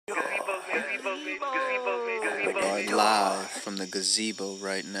We are live from the gazebo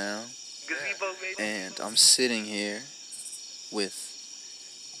right now, and I'm sitting here with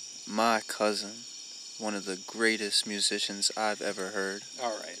my cousin, one of the greatest musicians I've ever heard.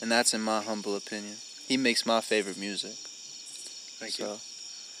 All right. And that's in my humble opinion. He makes my favorite music. Thank you.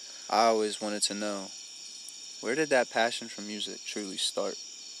 I always wanted to know, where did that passion for music truly start?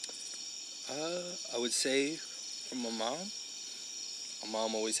 I would say from my mom. My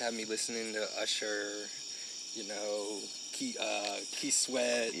mom always had me listening to Usher, Key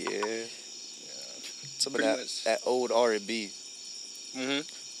Sweat. Yeah. Some of Pretty much. that old R&B. Mm-hmm.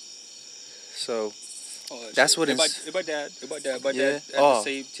 So, Oh, that's shit. what and it's... my dad Yeah. had the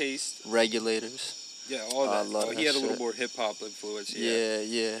same taste. Regulators. Yeah, all that. I love he that had a little shit. more hip-hop influence.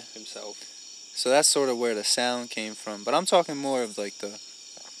 Yeah. Himself. So that's sort of where the sound came from. But I'm talking more of like the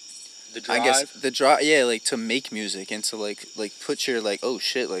drive? I guess the drive, yeah, like to make music and to like put your like, oh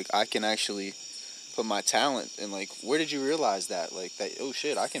shit, like I can actually put my talent and like, where did you realize that? Like that, oh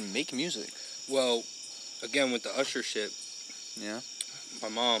shit, I can make music. Well, again with the Usher shit, Yeah. my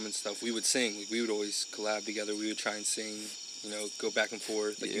mom and stuff, we would sing. Like, we would always collab together. We would try and sing, go back and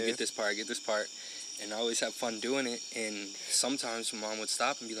forth. Like, you get this part, I get this part. And I always have fun doing it. And sometimes my mom would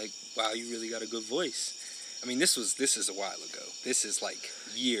stop and be like, wow, you really got a good voice. I mean, this is a while ago. This is like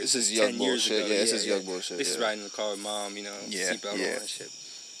years. This is young 10 years bullshit. ago. Yeah, this is young bullshit. This is riding in the car with mom, seatbelt, all that shit.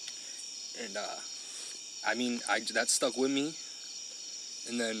 And, I mean, that stuck with me.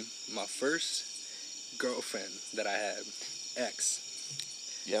 And then my first girlfriend that I had, X.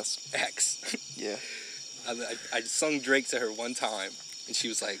 Yeah. I sung Drake to her one time, and she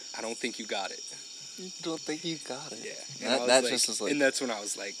was like, I don't think you got it. You don't think you got it? Yeah. And and that's when I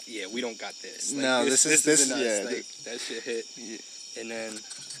was like, yeah, we don't got this. Like, no, this isn't us. Yeah, like, that shit hit. Yeah. And then,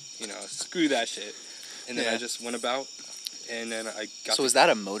 screw that shit. And then I just went about, and then I got... So was that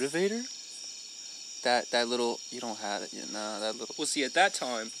a motivator? That little... You don't have it yet. Nah, that little... Well, see, at that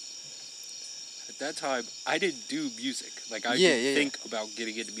time, I didn't do music. Like, I didn't think about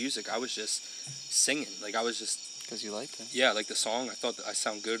getting into music. I was just singing. Like, I was just... Because you liked it. Yeah, like the song. I thought that I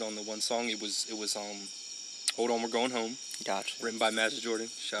sound good on the one song. It was Hold On, We're Going Home. Gotcha. Written by Magic Jordan.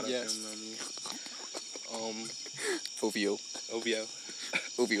 Shout out to him. OVO.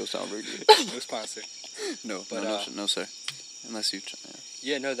 OVO sound very good. No sponsor. No, but, no, sir. Unless you...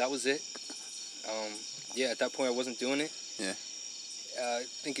 Yeah, no, that was it. At that point I wasn't doing it. Yeah. I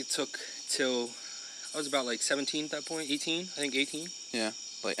think it took till... I was about like 17 at that point. 18? I think 18. Yeah,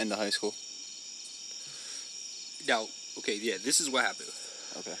 like end of high school. Now, okay, yeah, this is what happened.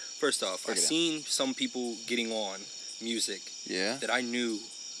 Okay. First off, I seen some people getting on music that I knew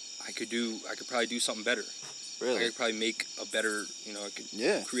I could probably do something better. Really? I could probably make a better, I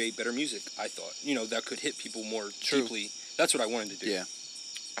could create better music, I thought. That could hit people more deeply. That's what I wanted to do. Yeah.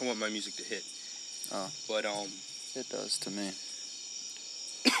 I want my music to hit. Oh. But, it does to me.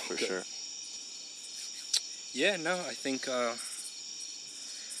 For sure. Yeah, no, I think,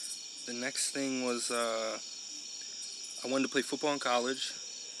 the next thing was, I wanted to play football in college,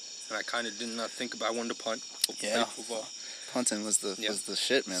 and I kind of did not think about. I wanted to punt. Play football. Punting was the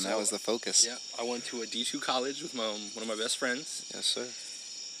shit, man. So, that was the focus. Yeah, I went to a D2 college with one of my best friends. Yes, sir.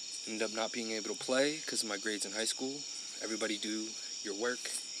 Ended up not being able to play because of my grades in high school. Everybody do your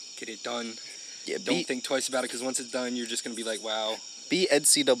work, get it done. Yeah, don't think twice about it because once it's done, you're just gonna be like, wow. Be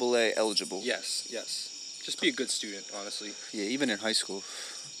NCAA eligible. Yes. Just be a good student, honestly. Yeah, even in high school,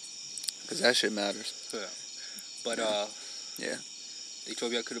 because that shit matters. Yeah. But, they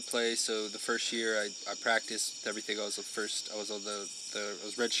told me I couldn't play, so the first year I practiced everything. I was I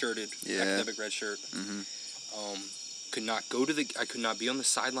was red-shirted, academic red shirt. Mm-hmm. I could not be on the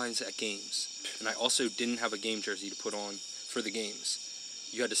sidelines at games. And I also didn't have a game jersey to put on for the games.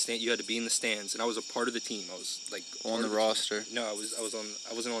 You had to be in the stands, and I was a part of the team. I was like on the roster. No, I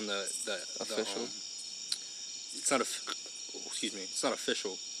wasn't on the official. It's not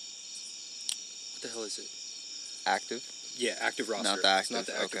official. What the hell is it? Active? Yeah, active roster. Not the active. It's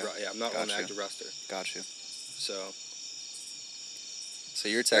not the active roster. Yeah, I'm not on the active roster. Got you. So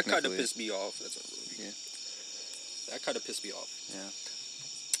you're technically... That kind of pissed me off. That's what it would be. Yeah. That kind of pissed me off. Yeah.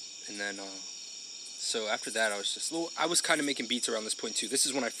 And then, so after that, I was kind of making beats around this point too. This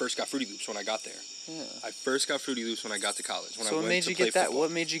is when I first got Fruity Loops when I got there. Yeah. I first got Fruity Loops when I got to college. So what made you get that? What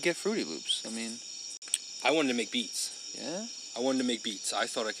made you get Fruity Loops? I mean... I wanted to make beats. Yeah? I wanted to make beats. I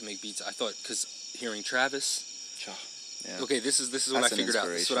thought I could make beats. I thought, because hearing Travis... Yeah. Okay, this is what I figured out.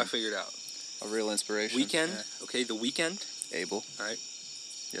 This is what I figured out. A real inspiration. Weeknd. Yeah. Okay, The Weeknd. Abel. All right.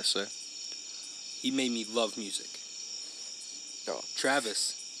 Yes, sir. He made me love music. Oh.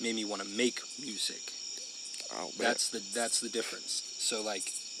 Travis made me want to make music. Oh, that's the difference. So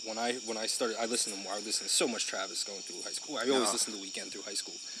like when I started, I listened to so much Travis going through high school. I always listened to Weeknd through high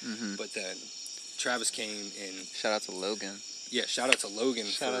school, but then Travis came and shout out to Logan. Yeah, shout out to Logan.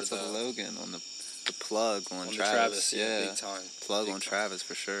 Shout out to Logan on the plug on Travis. Yeah, big time. Plug big on time. Travis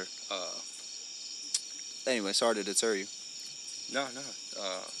for sure. Anyway, sorry to deter you. No.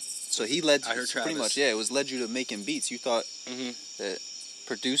 So he led. I heard Travis. Pretty much, yeah. It was led you to making beats. You thought that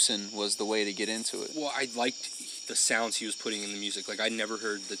producing was the way to get into it. Well, I liked the sounds he was putting in the music. Like I never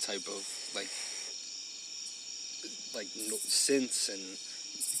heard the type of like synths and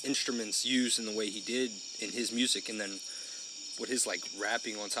instruments used in the way he did in his music, and then with his like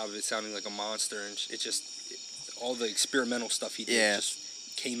rapping on top of it, sounding like a monster, and it just all the experimental stuff he did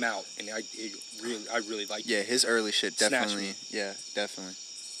just came out, and I really liked it. Yeah, his early shit definitely. Yeah, definitely.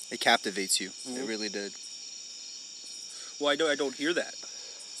 It captivates you. It really did. Well, I don't hear that.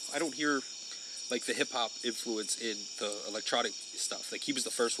 I don't hear like the hip hop influence in the electronic stuff. Like he was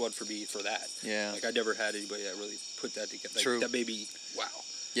the first one for me for that. Yeah. Like I never had anybody that really put that together. Like, True. That made me wow.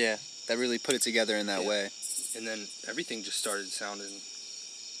 Yeah, that really put it together in that way. And then everything just started sounding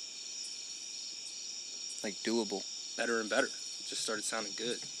like doable. Better and better. It just started sounding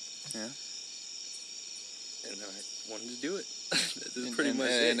good. Yeah. And I wanted to do it. That's pretty much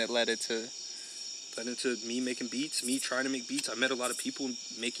it. And it led into me making beats, me trying to make beats. I met a lot of people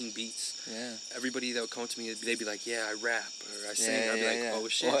making beats. Yeah. Everybody that would come to me, they'd be like, yeah, I rap or I sing. I'd be like, oh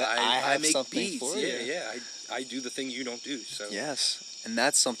shit, well, I make something beats. For you. Yeah. I do the thing you don't do. So yes. And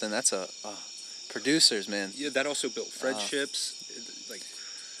that's something, that's a producers, man. Yeah, that also built friendships. Like,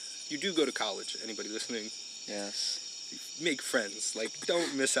 you do go to college, anybody listening. Yes. Make friends. Like,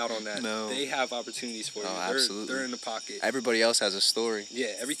 don't miss out on that. No. They have opportunities for you. Absolutely. They're in the pocket. Everybody else has a story.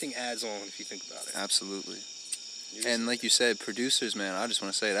 Yeah, everything adds on if you think about it. Absolutely. And like you said, producers, man, I just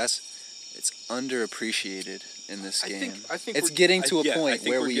want to say it's underappreciated in this game. I think it's getting to a point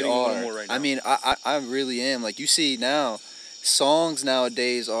where we are. Right now. I mean, I really am. Like you see now, songs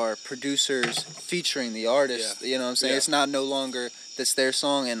nowadays are producers featuring the artist. You know what I'm saying? It's not no longer that's their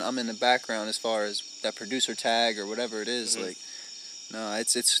song and I'm in the background as far as that producer tag or whatever it is. Like, no,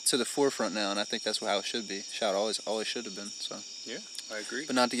 it's to the forefront now, and I think that's how it should be. Always should have been. So yeah, I agree.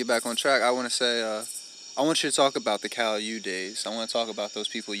 But not to get back on track, I want to say I want you to talk about the Cal U days. I want to talk about those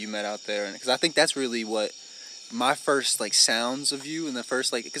people you met out there, because I think that's really what my first like sounds of you and the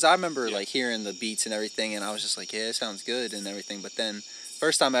first like, because I remember like hearing the beats and everything, and I was just like, yeah, it sounds good and everything. But then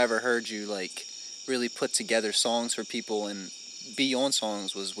first time I ever heard you like really put together songs for people and be on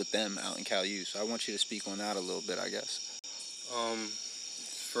songs was with them out in Cal U. So I want you to speak on that a little bit, I guess.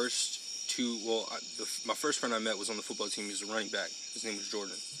 First two, my first friend I met was on the football team. He was a running back. His name was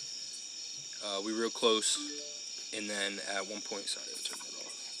Jordan. We were real close, and then at one point, sorry, I turned that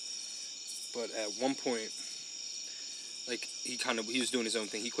off. But at one point, like he was doing his own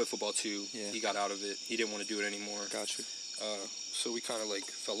thing. He quit football too. Yeah. He got out of it. He didn't want to do it anymore. Gotcha. So we kind of like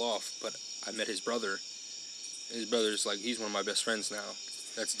fell off. But I met his brother. His brother's like, he's one of my best friends now.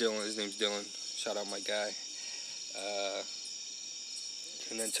 That's Dylan. His name's Dylan. Shout out my guy.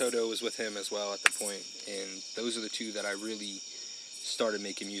 And then Toto was with him as well at the point. And those are the two that I really started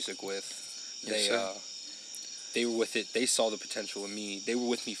making music with. They were with it. They saw the potential in me. They were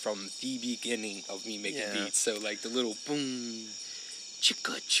with me from the beginning of me making beats. So like the little boom,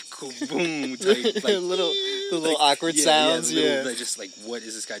 chicka chicka boom type, like the little awkward sounds. They're just like, what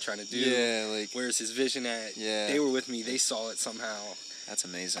is this guy trying to do? Yeah, like where's his vision at? Yeah, they were with me. They saw it somehow. That's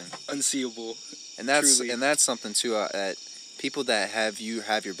amazing. Unseeable. And that's something too that people that have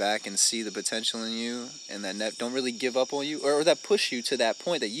your back and see the potential in you and that don't really give up on you or that push you to that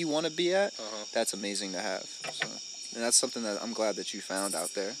point that you want to be at. That's amazing to have. So, and that's something that I'm glad that you found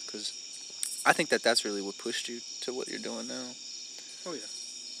out there, because I think that's really what pushed you to what you're doing now. Oh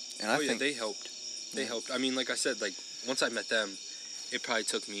yeah. And I think they helped. They helped. I mean, like I said, like once I met them, it probably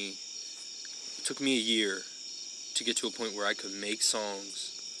took me a year to get to a point where I could make songs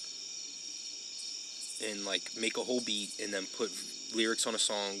and like make a whole beat and then put lyrics on a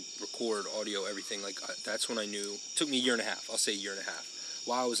song, record audio, everything. Like that's when I knew. It took me a year and a half. I'll say a year and a half.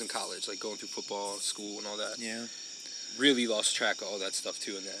 While I was in college, like going through football, school, and all that. Yeah. Really lost track of all that stuff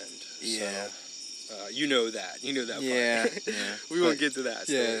too in the end. Yeah. So, you know that. You know that part. Yeah. We won't get to that.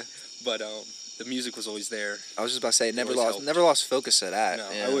 Yeah. But the music was always there. I was just about to say, never lost focus of that. No,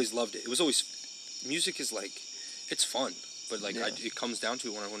 I always loved it. It was always, music is like, it's fun. But like it comes down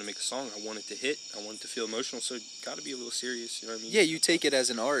to when I want to make a song, I want it to hit, I want it to feel emotional, so it got to be a little serious, you know what I mean? Yeah, you take it as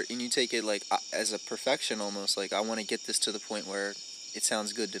an art, and you take it like as a perfection almost. Like I want to get this to the point where it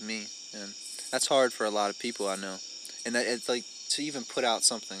sounds good to me, and that's hard for a lot of people, I know. And that it's like to even put out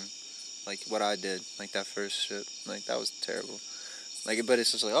something like what I did, like that first shit, like that was terrible. Like, but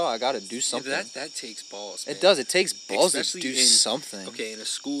it's just like, oh, I gotta do something. Yeah, that takes balls, man. It does. It takes balls Especially to do something. Okay, in the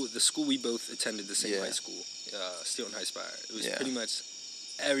school we both attended the same high school, Steel High Spire. It was pretty much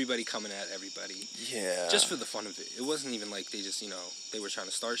everybody coming at everybody. Yeah. Just for the fun of it. It wasn't even like they just, they were trying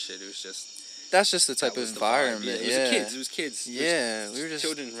to start shit. It was just... That's just the type of environment. It was kids. Yeah. We were just...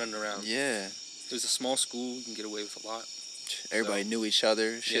 Children running around. Yeah. It was a small school. You can get away with a lot. Everybody knew each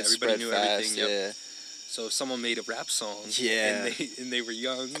other. Shit everybody spread knew fast. Everything. Yep. Yeah. So if someone made a rap song, and they were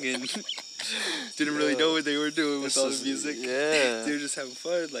young and didn't really know what they were doing with all the music. Yeah, they were just having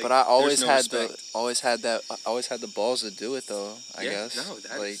fun. Like, but I always had the balls to do it though. I guess. No,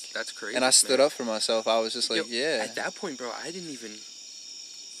 that's crazy. And I stood up for myself. I was just like, At that point, bro, I didn't even.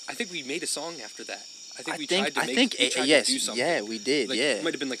 I think we made a song after that. I think we tried to do something. Yeah, we did. Like, yeah, it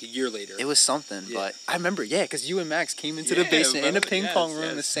might have been like a year later. It was something, but I remember. Yeah, because you and Max came into the basement in a ping pong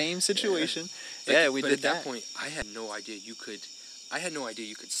room, the same situation. Yeah, we did that. At that point, I had no idea you could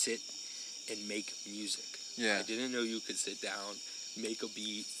sit and make music. Yeah. I didn't know you could sit down, make a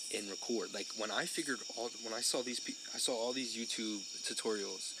beat, and record. Like when I saw all these YouTube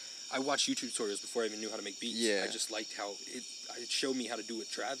tutorials. I watched YouTube tutorials before I even knew how to make beats. Yeah. I just liked how it showed me how to do what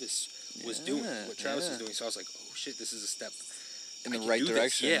Travis was doing. So I was like, oh shit, this is a step in the right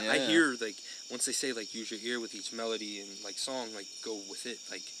direction. Yeah, I hear like once they say like use your ear with each melody and like song, like go with it.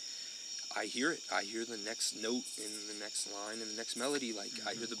 Like I hear it. I hear the next note in the next line and the next melody. Like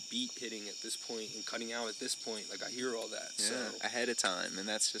I hear the beat hitting at this point and cutting out at this point. Like I hear all that. Yeah, so ahead of time, and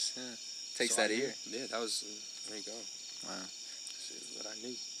that's just takes that ear. Yeah, that was there you go. Wow, this is what I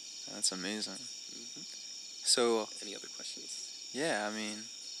knew. That's amazing. So any other questions? Yeah, I mean,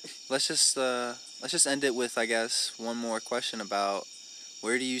 let's just end it with, I guess, one more question about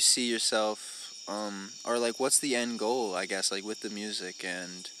where do you see yourself, or like what's the end goal, I guess, like with the music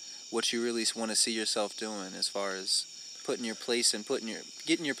and what you really want to see yourself doing as far as putting your place and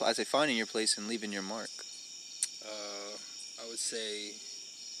finding your place and leaving your mark. I would say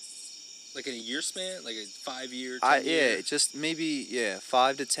like in a year span, like a 5 year. 10 year? Yeah, just maybe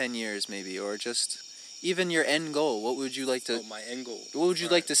 5 to 10 years maybe, or just even your end goal. What would you like to? Oh, my end goal. What would you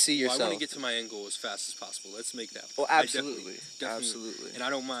like to see yourself? I want to get to my end goal as fast as possible. Let's make that. Oh, absolutely, absolutely. And I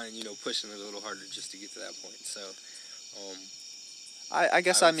don't mind, pushing it a little harder just to get to that point. So, I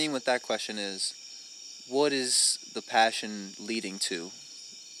guess I mean what that question is, what is the passion leading to?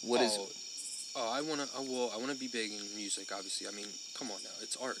 I wanna be big in music. Obviously, I mean, come on now,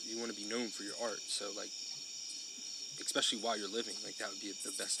 it's art. You want to be known for your art. So like, especially while you're living, like that would be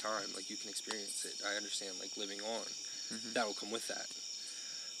the best time. Like you can experience it. I understand, like living on, that will come with that.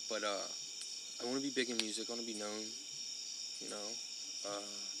 But I want to be big in music. I want to be known.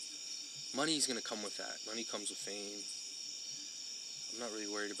 Money's gonna come with that. Money comes with fame. I'm not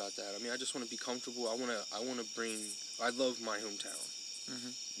really worried about that. I mean, I just want to be comfortable. I love my hometown.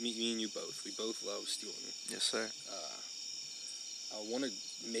 Me and you both. We both love Steelman. Yes, sir. I want to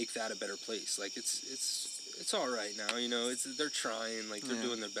make that a better place. Like it's all right now. They're trying. Like they're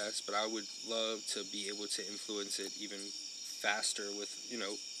doing their best. But I would love to be able to influence it even faster with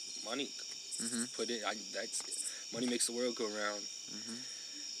money. Money makes the world go round.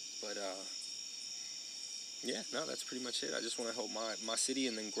 But yeah, no, that's pretty much it. I just want to help my city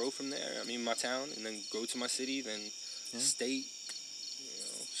and then grow from there. I mean, my town, and then go to my city, then state.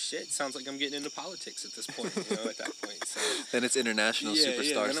 Shit, sounds like I'm getting into politics at this point, at that point. So. Then it's international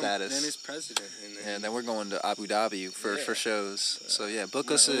superstar status. Then it's president. And then we're going to Abu Dhabi for shows. So yeah,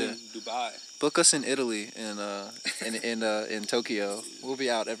 book us in Dubai. Book us in Italy in Tokyo. We'll be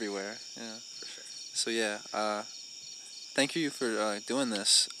out everywhere. Yeah. For sure. So yeah, thank you for doing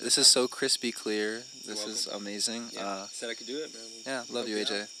this. This is so crispy clear. This is amazing. Yeah, said I could do it, man. Yeah, love you,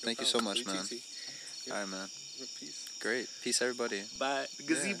 AJ. Thank you so much, man. All right, man. Peace. Great. Peace, everybody. Bye.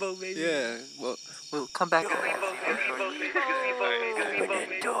 Gazebo, baby. Yeah. Well, we'll come back.